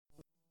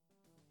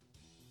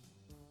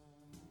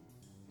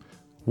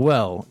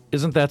Well,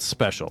 isn't that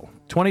special?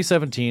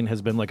 2017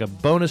 has been like a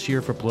bonus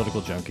year for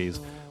political junkies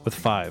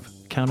with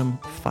count them,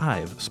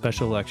 five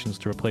special elections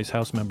to replace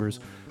House members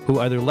who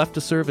either left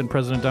to serve in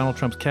President Donald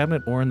Trump's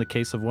cabinet or, in the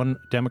case of one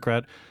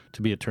Democrat,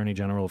 to be Attorney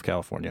General of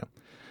California.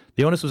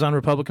 The onus was on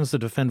Republicans to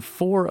defend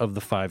 4 of the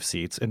 5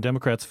 seats, and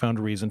Democrats found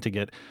a reason to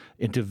get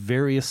into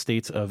various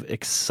states of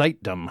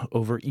excitedom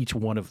over each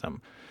one of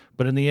them.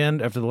 But in the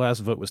end, after the last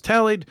vote was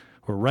tallied,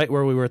 we're right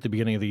where we were at the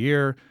beginning of the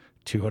year.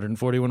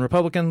 241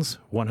 Republicans,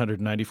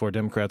 194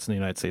 Democrats in the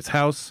United States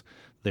House.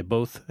 They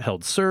both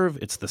held serve.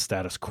 It's the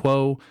status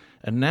quo.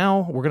 And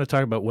now we're going to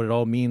talk about what it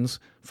all means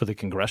for the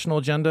congressional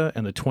agenda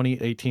and the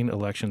 2018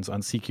 elections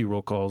on CQ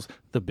Roll Call's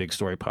The Big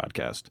Story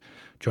podcast.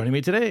 Joining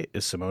me today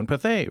is Simone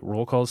Pathé,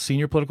 Roll Call's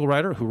senior political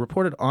writer who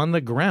reported on the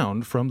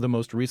ground from the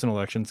most recent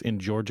elections in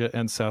Georgia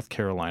and South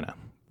Carolina.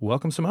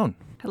 Welcome, Simone.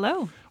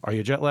 Hello. Are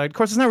you jet lagged? Of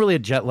course, it's not really a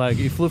jet lag.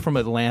 You flew from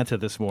Atlanta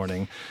this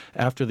morning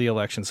after the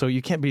election, so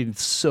you can't be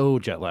so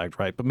jet lagged,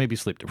 right? But maybe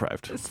sleep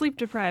deprived. Sleep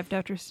deprived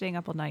after staying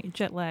up all night.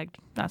 Jet lagged,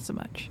 not so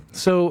much.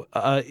 So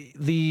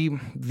the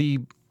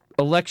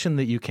election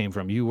that you came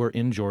from, you were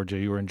in Georgia.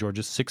 You were in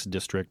Georgia's 6th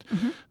district.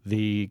 Mm-hmm.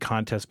 The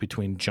contest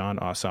between Jon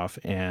Ossoff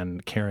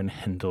and Karen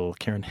Handel.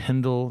 Karen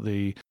Handel,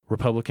 the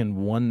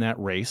Republican, won that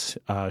race.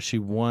 She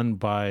won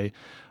by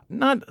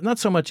not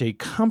so much a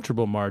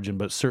comfortable margin,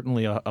 but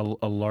certainly a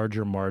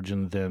larger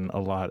margin than a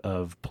lot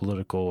of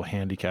political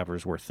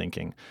handicappers were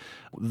thinking.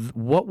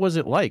 What was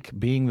it like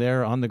being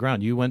there on the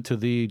ground? You went to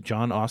the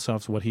Jon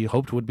Ossoff's, what he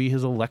hoped would be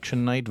his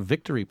election night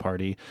victory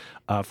party,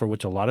 for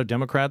which a lot of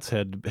Democrats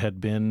had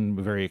been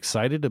very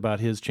excited about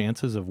his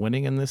chances of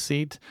winning in this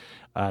seat.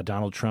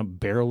 Donald Trump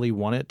barely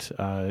won it.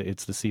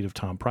 It's the seat of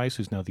Tom Price,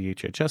 who's now the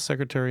HHS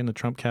secretary in the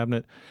Trump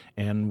cabinet.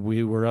 And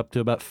we were up to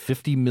about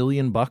 $50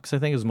 million, I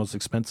think. It was the most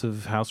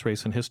expensive House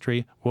race in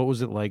history. What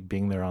was it like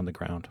being there on the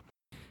ground?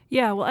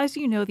 Yeah, well, as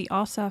you know, the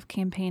Ossoff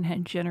campaign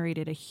had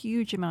generated a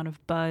huge amount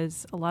of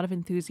buzz, a lot of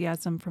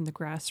enthusiasm from the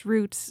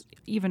grassroots,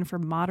 even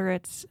from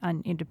moderates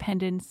and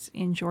independents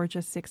in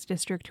Georgia's 6th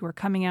district who are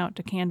coming out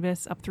to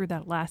canvass up through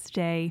that last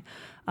day.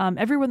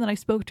 Everyone that I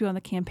spoke to on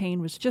the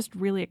campaign was just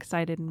really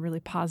excited and really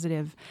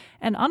positive.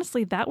 And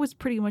honestly, that was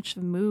pretty much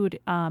the mood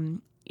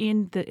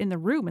in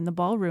the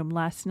ballroom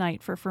last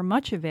night for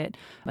much of it.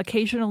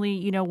 Occasionally,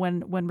 you know,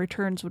 when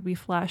returns would be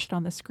flashed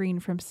on the screen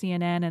from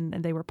CNN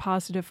and they were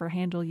positive for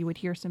Handel, you would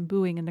hear some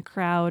booing in the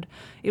crowd.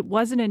 It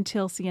wasn't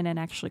until CNN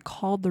actually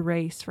called the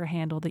race for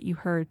Handel that you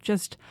heard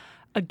just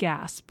a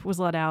gasp was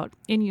let out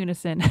in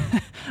unison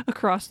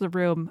across the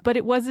room. But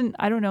it wasn't,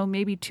 I don't know,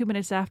 maybe 2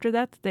 minutes after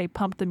that, they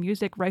pumped the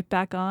music right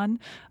back on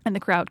and the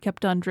crowd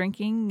kept on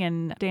drinking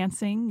and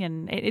dancing.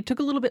 And it took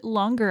a little bit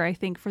longer, I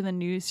think, for the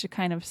news to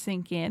kind of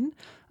sink in.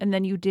 And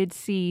then you did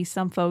see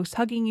some folks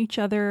hugging each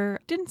other.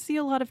 Didn't see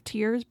a lot of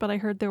tears, but I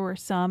heard there were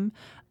some.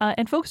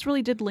 And folks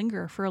really did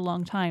linger for a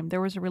long time.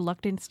 There was a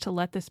reluctance to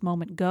let this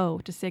moment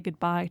go, to say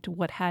goodbye to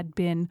what had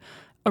been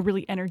a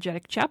really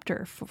energetic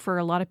chapter for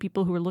a lot of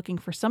people who were looking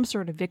for some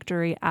sort of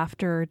victory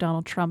after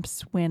Donald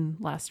Trump's win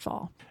last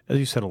fall. As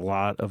you said, a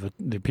lot of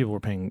the people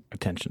were paying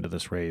attention to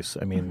this race.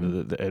 I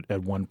mean,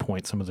 at one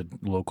point, some of the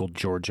local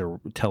Georgia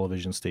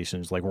television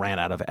stations ran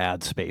out of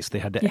ad space. They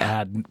had to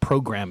add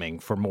programming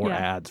for more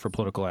ads, for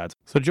political ads.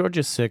 So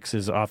Georgia 6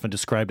 is often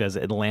described as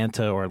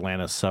Atlanta or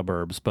Atlanta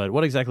suburbs. But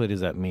what exactly does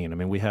that mean? I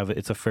mean,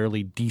 it's a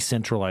fairly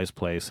decentralized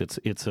place.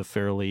 It's a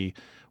fairly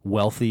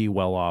wealthy,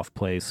 well-off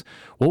place.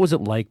 What was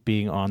it like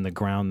being on the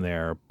ground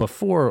there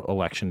before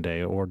Election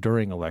Day or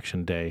during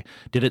Election Day?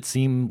 Did it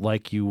seem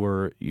like you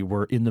were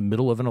in the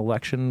middle of an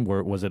election?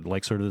 Was it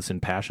like sort of this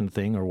impassioned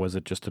thing, or was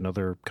it just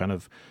another kind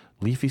of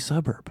leafy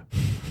suburb?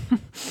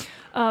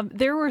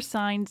 There were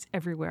signs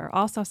everywhere.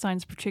 Also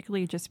signs,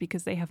 particularly just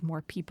because they have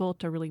more people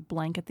to really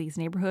blanket these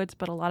neighborhoods,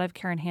 but a lot of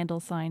Karen Handel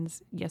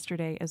signs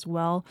yesterday as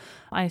well.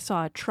 I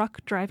saw a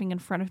truck driving in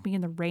front of me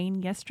in the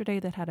rain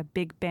yesterday that had a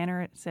big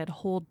banner. It said,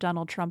 "Hold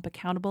Donald Trump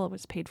accountable." It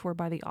was paid for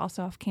by the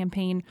Ossoff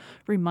campaign,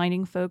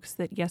 reminding folks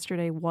that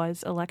yesterday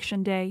was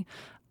Election Day.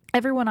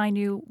 Everyone I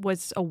knew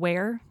was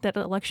aware that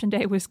Election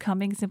Day was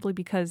coming simply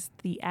because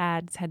the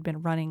ads had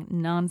been running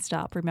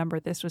nonstop. Remember,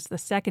 this was the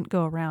second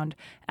go-around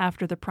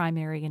after the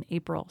primary in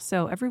April,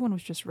 so everyone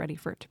was just ready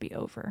for it to be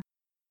over.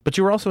 But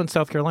you were also in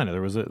South Carolina.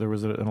 There was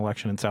an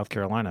election in South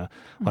Carolina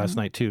last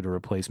night, too, to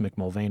replace Mick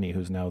Mulvaney,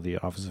 who's now the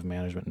Office of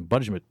Management and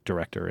Budget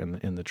Director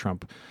in the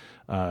Trump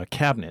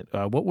cabinet.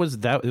 What was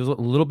that? It was a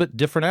little bit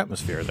different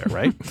atmosphere there,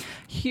 right?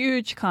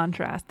 Huge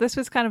contrast. This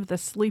was kind of the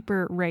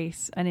sleeper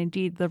race, and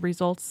indeed the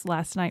results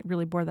last night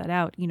really bore that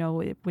out. You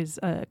know, it was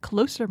a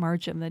closer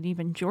margin than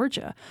even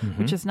Georgia,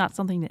 which is not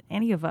something that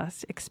any of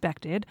us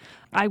expected.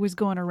 I was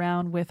going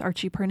around with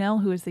Archie Purnell,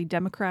 who is the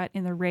Democrat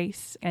in the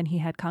race, and he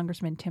had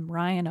Congressman Tim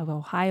Ryan of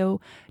Ohio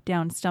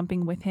down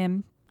stumping with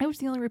him. I was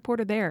the only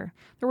reporter there.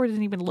 There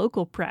wasn't even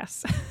local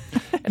press.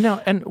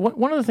 And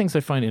one of the things I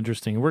find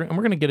interesting, we're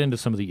going to get into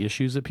some of the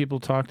issues that people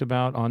talked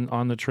about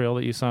on the trail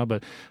that you saw,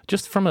 but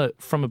just from a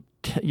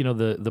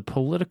the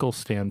political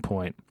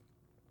standpoint,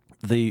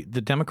 The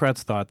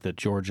Democrats thought that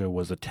Georgia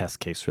was a test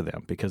case for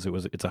them because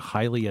it's a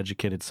highly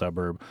educated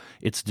suburb,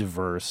 it's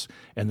diverse,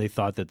 and they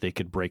thought that they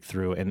could break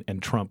through.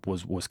 And Trump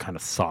was kind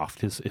of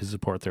soft. His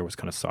support there was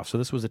kind of soft. So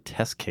this was a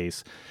test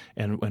case,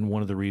 and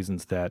one of the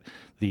reasons that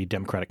the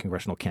Democratic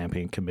Congressional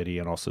Campaign Committee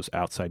and also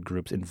outside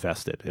groups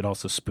invested. It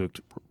also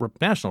spooked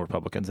national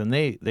Republicans, and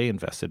they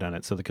invested in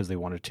it because they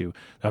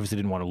obviously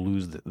didn't want to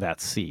lose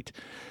that seat.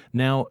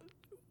 Now,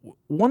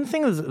 one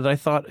thing that I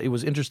thought it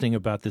was interesting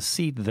about this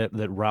seat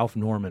that Ralph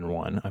Norman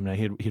won. I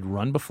mean, he'd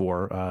run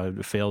before,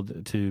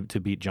 failed to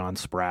beat John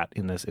Spratt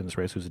in this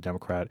race, who's a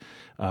Democrat,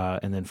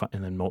 and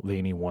then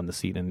Mulvaney won the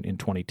seat in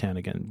 2010,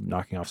 again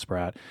knocking off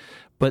Spratt.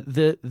 But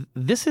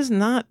this is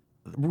not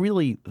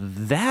really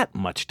that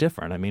much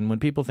different. I mean, when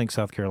people think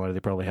South Carolina,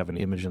 they probably have an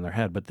image in their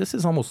head, but this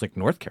is almost like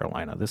North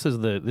Carolina. This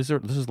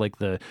is like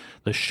the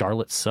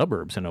Charlotte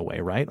suburbs in a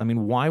way, right? I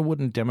mean, why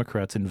wouldn't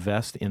Democrats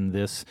invest in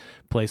this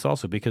place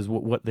also? Because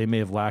what they may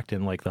have lacked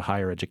in like the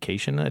higher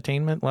education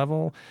attainment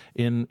level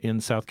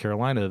in South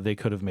Carolina, they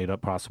could have made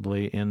up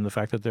possibly in the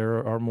fact that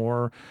there are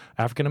more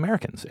African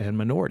Americans and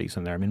minorities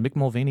in there. I mean, Mick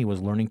Mulvaney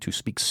was learning to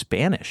speak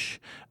Spanish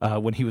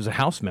when he was a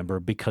House member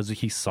because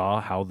he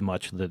saw how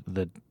much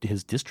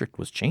his district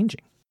was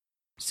changing.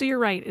 So you're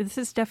right. This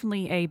is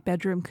definitely a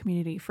bedroom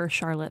community for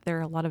Charlotte. There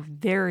are a lot of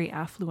very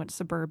affluent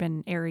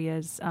suburban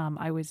areas.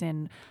 I was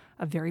in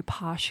a very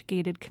posh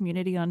gated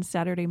community on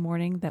Saturday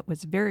morning that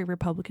was very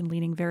Republican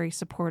leaning, very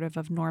supportive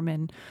of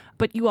Norman.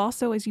 But you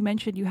also, as you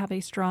mentioned, you have a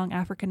strong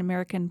African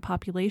American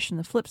population.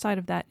 The flip side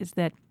of that is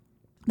that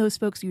those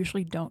folks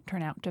usually don't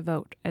turn out to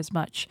vote as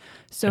much.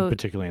 So, and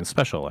particularly in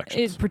special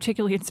elections.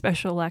 Particularly in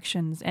special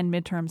elections and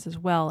midterms as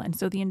well. And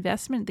so the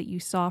investment that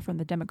you saw from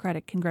the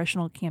Democratic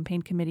Congressional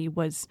Campaign Committee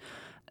was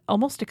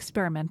almost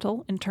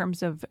experimental in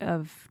terms of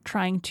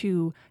trying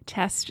to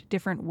test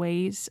different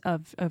ways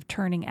of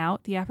turning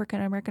out the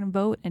African-American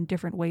vote and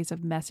different ways of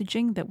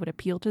messaging that would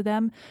appeal to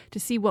them to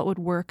see what would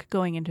work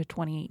going into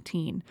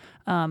 2018.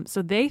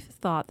 So they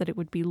thought that it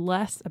would be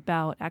less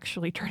about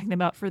actually turning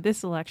them out for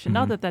this election,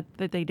 not that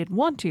they didn't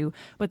want to,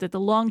 but that the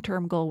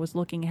long-term goal was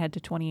looking ahead to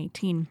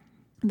 2018.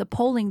 The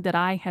polling that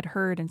I had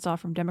heard and saw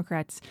from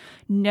Democrats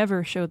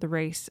never showed the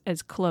race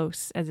as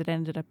close as it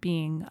ended up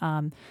being.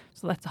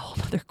 So that's a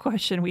whole other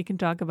question we can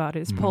talk about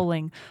is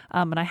polling.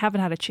 And I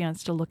haven't had a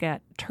chance to look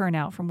at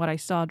turnout. From what I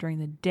saw during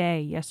the day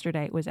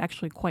yesterday, it was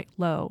actually quite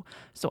low.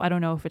 So I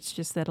don't know if it's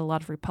just that a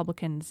lot of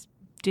Republicans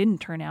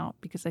didn't turn out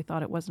because they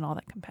thought it wasn't all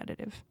that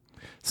competitive.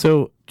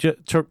 So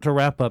to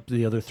wrap up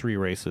the other three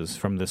races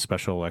from this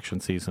special election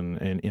season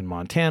in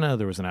Montana,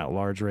 there was an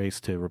at-large race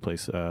to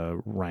replace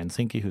Ryan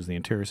Zinke, who's the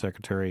Interior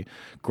Secretary.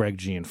 Greg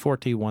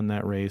Gianforte won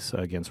that race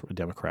against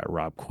Democrat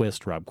Rob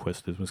Quist. Rob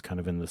Quist was kind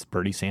of in this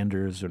Bernie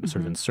Sanders sort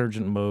of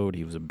insurgent mode.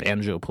 He was a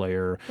banjo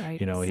player, right,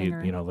 singer.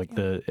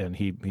 And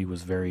he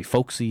was very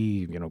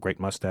folksy,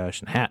 great mustache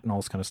and hat and all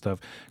this kind of stuff.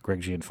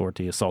 Greg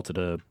Gianforte assaulted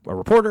a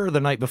reporter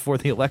the night before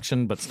the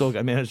election, but still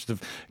managed to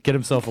get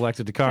himself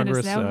elected to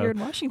Congress. And is now here in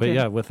Washington.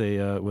 Yeah, with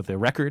a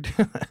record,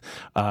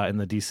 and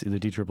the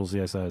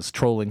DCCC is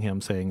trolling him,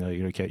 saying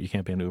you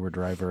can't be an Uber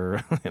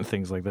driver and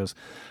things like this.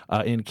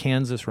 In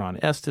Kansas, Ron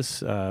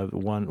Estes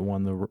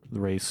won the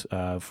race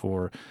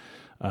to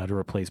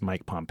replace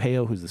Mike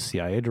Pompeo, who's the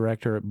CIA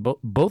director.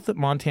 Both at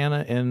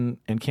Montana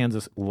and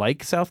Kansas,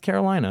 like South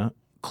Carolina,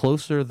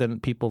 closer than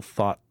people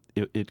thought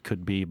it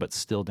could be, but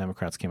still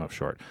Democrats came up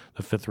short.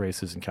 The fifth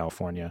race is in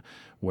California,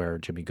 where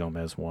Jimmy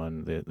Gomez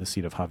won the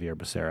seat of Javier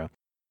Becerra.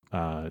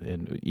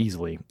 And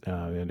easily,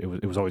 and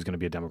it was always going to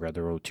be a Democrat.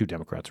 There were two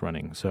Democrats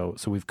running. So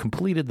we've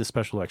completed the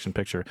special election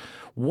picture.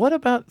 What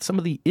about some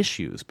of the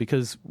issues?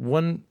 Because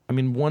one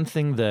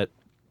thing that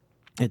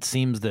it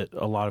seems that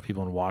a lot of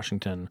people in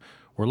Washington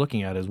were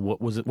looking at is what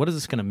is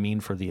this going to mean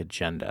for the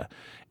agenda?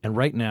 And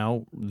right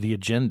now, the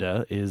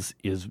agenda is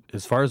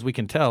as far as we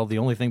can tell, the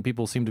only thing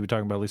people seem to be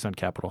talking about, at least on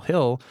Capitol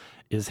Hill,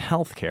 is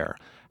health care.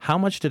 How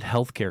much did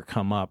healthcare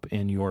come up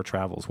in your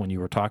travels when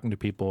you were talking to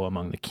people,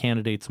 among the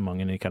candidates,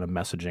 among any kind of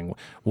messaging?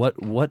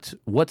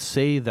 What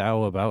say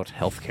thou about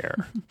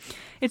healthcare?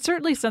 It's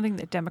certainly something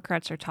that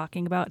Democrats are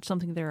talking about. It's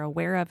something they're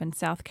aware of in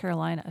South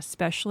Carolina,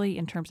 especially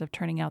in terms of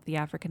turning out the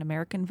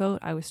African-American vote.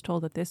 I was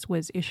told that this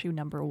was issue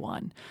number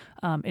one.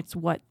 It's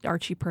what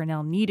Archie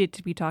Purnell needed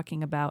to be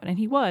talking about, and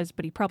he was,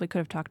 but he probably could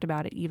have talked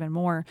about it even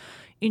more.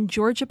 In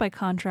Georgia, by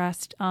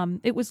contrast,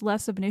 it was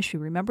less of an issue.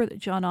 Remember that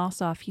Jon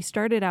Ossoff, he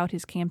started out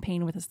his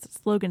campaign with a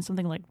slogan,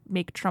 something like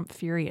 "Make Trump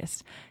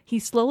Furious." He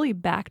slowly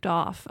backed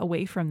off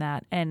away from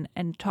that and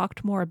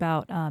talked more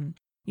about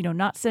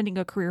not sending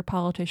a career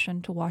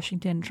politician to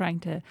Washington, trying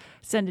to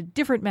send a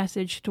different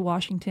message to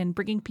Washington,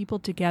 bringing people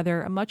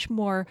together, a much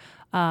more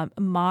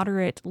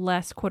moderate,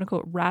 less quote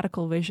unquote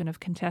radical vision of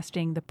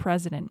contesting the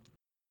president.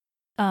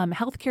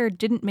 Healthcare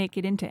didn't make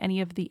it into any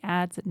of the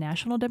ads that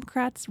National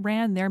Democrats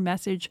ran. Their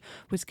message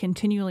was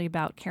continually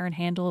about Karen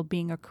Handel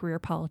being a career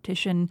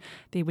politician.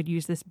 They would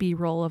use this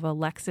B-roll of a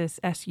Lexus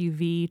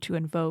SUV to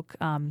invoke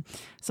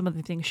some of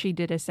the things she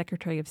did as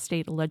Secretary of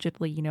State,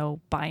 allegedly,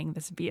 buying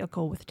this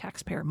vehicle with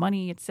taxpayer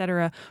money, et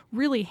cetera,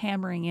 really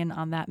hammering in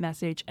on that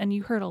message. And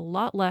you heard a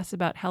lot less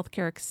about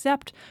healthcare,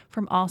 except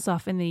from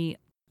Ossoff in the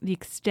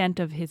extent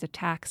of his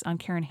attacks on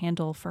Karen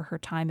Handel for her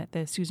time at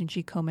the Susan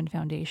G. Komen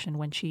Foundation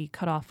when she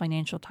cut off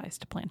financial ties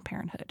to Planned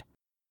Parenthood.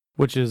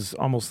 Which is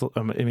almost,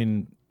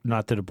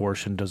 not that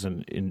abortion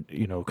doesn't,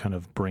 kind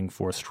of bring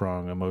forth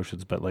strong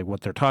emotions, but like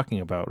what they're talking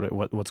about,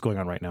 right, what's going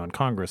on right now in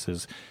Congress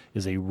is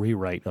a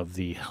rewrite of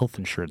the health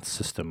insurance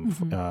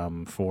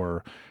system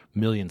for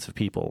millions of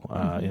people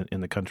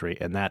in the country,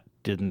 and that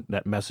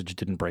message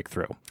didn't break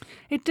through.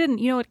 It didn't.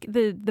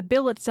 The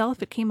bill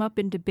itself, it came up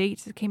in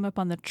debates, it came up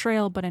on the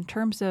trail, but in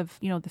terms of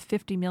the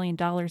 $50 million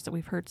that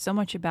we've heard so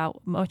much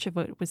about, much of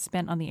it was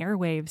spent on the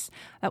airwaves.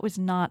 That was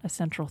not a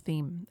central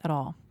theme at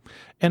all.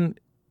 And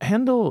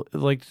Handel,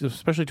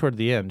 especially toward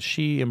the end,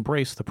 she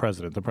embraced the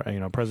president.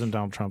 President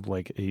Donald Trump,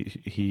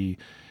 he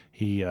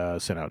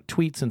sent out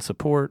tweets in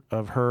support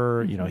of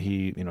her.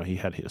 He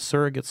had his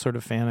surrogates sort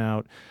of fan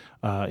out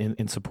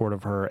in support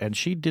of her, and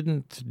she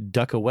didn't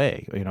duck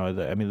away.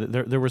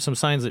 There were some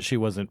signs that she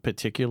wasn't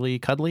particularly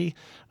cuddly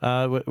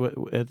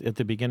at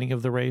the beginning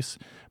of the race,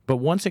 but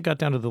once it got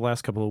down to the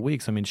last couple of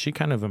weeks, she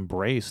kind of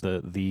embraced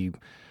the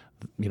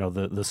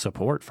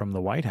support from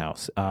the White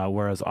House,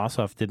 whereas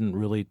Ossoff didn't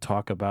really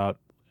talk about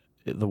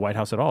the White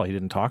House at all. He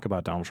didn't talk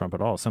about Donald Trump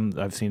at all.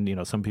 I've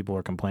seen, some people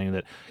are complaining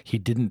that he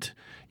didn't,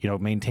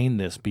 maintain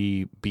this,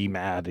 be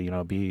mad,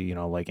 be,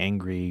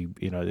 angry.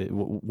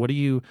 What do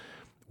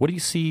you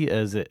see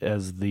as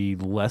the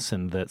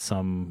lesson that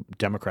some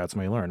Democrats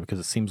may learn? Because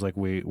it seems like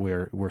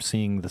we're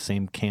seeing the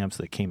same camps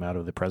that came out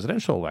of the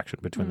presidential election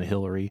between the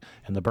Hillary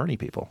and the Bernie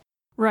people.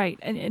 Right.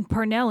 And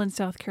Parnell in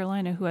South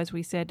Carolina, who, as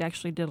we said,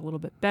 actually did a little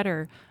bit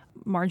better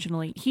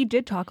marginally, he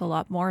did talk a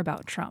lot more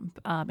about Trump,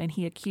 and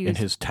he accused... In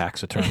his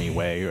tax attorney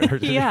way, or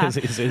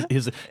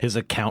his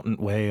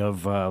accountant way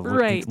of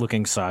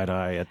looking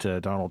side-eye at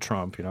Donald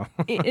Trump,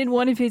 In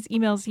one of his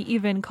emails, he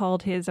even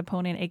called his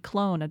opponent a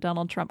clone, a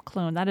Donald Trump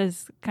clone. That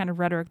is kind of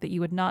rhetoric that you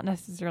would not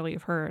necessarily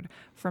have heard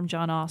from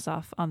Jon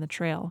Ossoff on the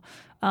trail.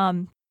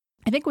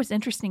 I think what's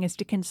interesting is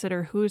to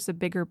consider who is the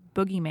bigger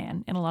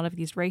boogeyman in a lot of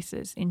these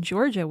races. In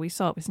Georgia, we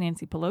saw it was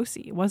Nancy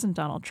Pelosi. It wasn't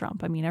Donald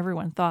Trump.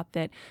 Everyone thought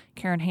that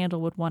Karen Handel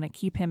would want to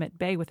keep him at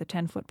bay with a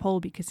 10-foot pole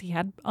because he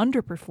had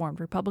underperformed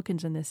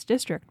Republicans in this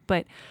district.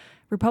 But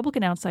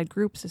Republican outside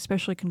groups,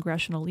 especially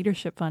Congressional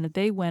Leadership Fund,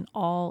 they went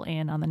all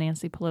in on the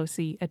Nancy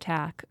Pelosi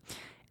attack.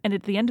 And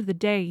at the end of the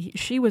day,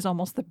 she was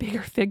almost the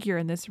bigger figure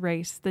in this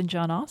race than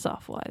Jon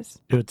Ossoff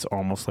was. It's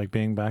almost like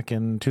being back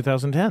in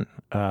 2010.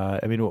 Or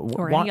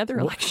any other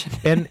election.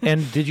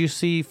 and did you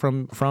see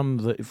from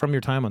your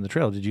time on the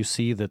trail? Did you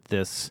see that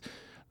this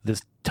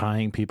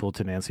tying people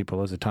to Nancy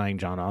Pelosi, tying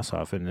Jon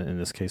Ossoff in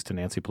this case to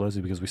Nancy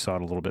Pelosi, because we saw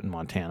it a little bit in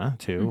Montana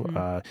too?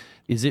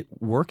 Is it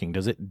working?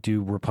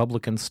 Do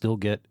Republicans still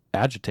get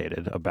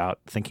agitated about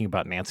thinking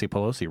about Nancy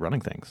Pelosi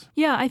running things?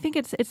 Yeah, I think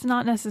it's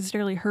not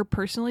necessarily her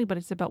personally, but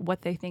it's about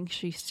what they think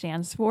she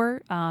stands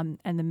for. And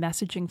the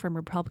messaging from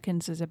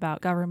Republicans is about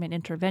government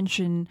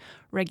intervention,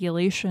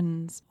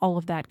 regulations, all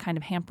of that kind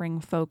of hampering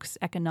folks'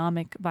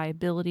 economic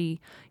viability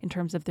in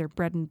terms of their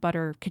bread and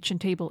butter kitchen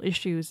table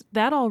issues.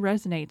 That all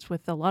resonates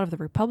with a lot of the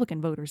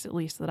Republican voters, at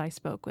least that I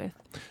spoke with.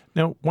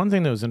 Now, one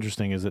thing that was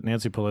interesting is that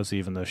Nancy Pelosi,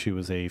 even though she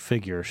was a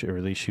figure, or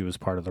at least she was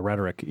part of the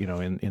rhetoric,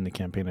 in the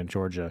campaign in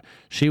Georgia,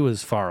 she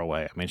was far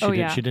away. She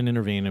didn't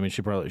intervene.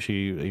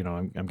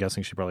 I'm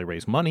guessing she probably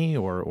raised money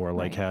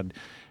or had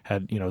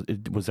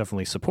it was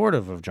definitely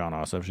supportive of Jon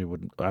Ossoff. She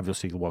would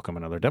obviously welcome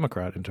another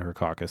Democrat into her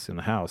caucus in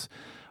the House.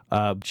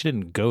 She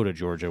didn't go to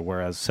Georgia,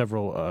 whereas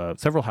several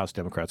House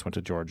Democrats went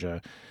to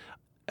Georgia.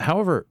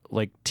 However,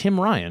 Tim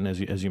Ryan,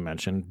 as you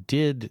mentioned,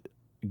 did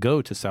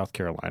go to South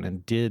Carolina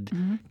and did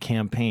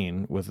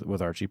campaign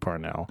with Archie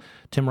Parnell.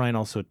 Tim Ryan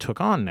also took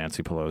on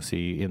Nancy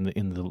Pelosi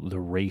in the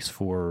race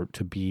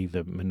to be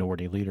the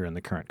minority leader in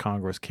the current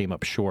Congress. Came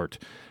up short,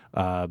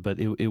 but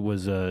it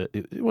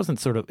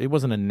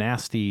wasn't a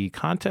nasty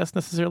contest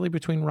necessarily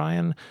between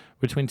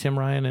Tim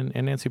Ryan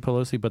and Nancy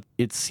Pelosi, but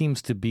it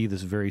seems to be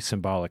this very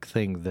symbolic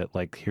thing that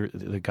here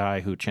the guy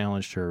who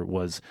challenged her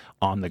was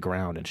on the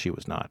ground and she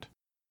was not.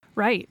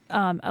 Right.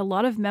 A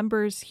lot of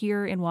members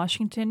here in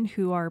Washington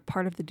who are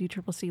part of the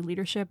DCCC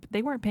leadership,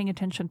 they weren't paying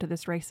attention to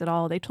this race at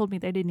all. They told me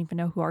they didn't even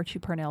know who Archie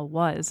Parnell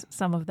was,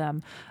 some of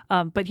them.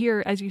 But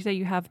here, as you say,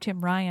 you have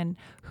Tim Ryan,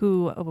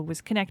 who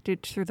was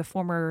connected through the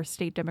former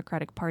state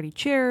Democratic Party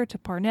chair to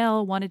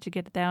Parnell, wanted to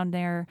get down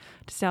there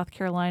to South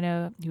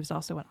Carolina. He was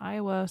also in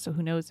Iowa, so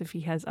who knows if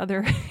he has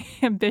other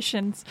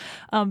ambitions.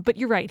 But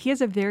you're right. He has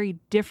a very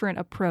different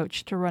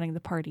approach to running the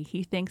party.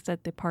 He thinks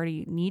that the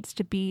party needs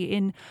to be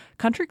in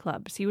country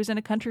clubs. He was in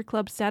a country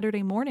club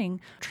Saturday morning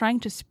trying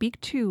to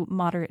speak to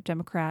moderate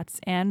Democrats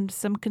and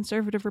some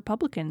conservative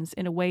Republicans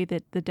in a way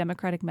that the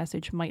Democratic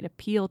message might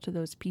appeal to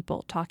those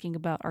people, talking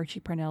about Archie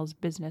Parnell's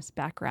business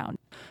background.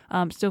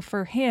 So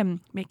for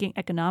him, making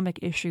economic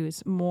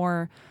issues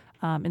more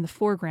in the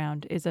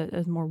foreground is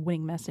a more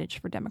winning message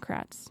for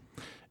Democrats.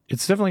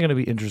 It's definitely going to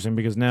be interesting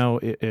because now,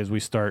 as we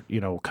start,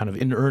 kind of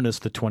in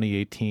earnest, the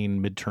 2018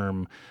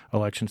 midterm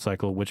election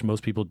cycle, which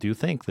most people do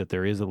think that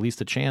there is at least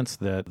a chance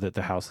that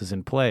the House is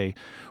in play,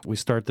 we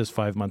start this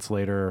 5 months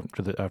later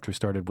after we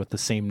started with the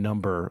same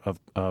number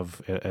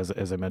of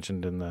as I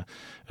mentioned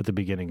at the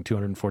beginning,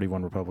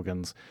 241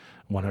 Republicans,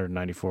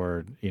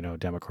 194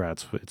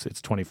 Democrats.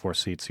 It's 24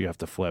 seats you have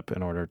to flip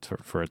in order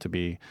for it to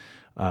be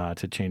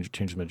to change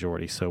the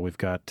majority. So we've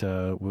got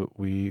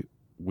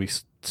we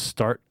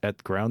start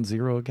at ground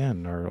zero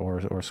again,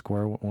 or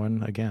square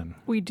one again.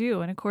 We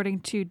do, and according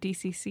to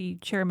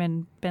DCC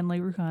Chairman Ben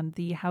LaRucon,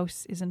 the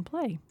House is in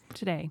play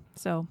today.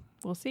 So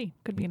we'll see.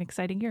 Could be an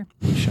exciting year.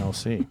 We shall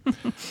see.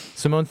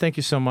 Simone, thank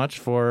you so much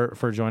for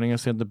joining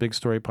us in the Big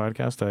Story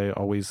podcast. I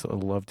always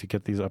love to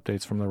get these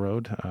updates from the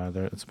road.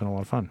 It's been a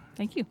lot of fun.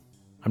 Thank you.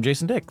 I'm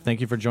Jason Dick. Thank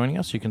you for joining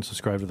us. You can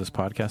subscribe to this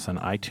podcast on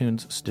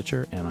iTunes,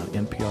 Stitcher, and on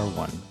NPR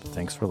One.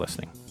 Thanks for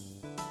listening.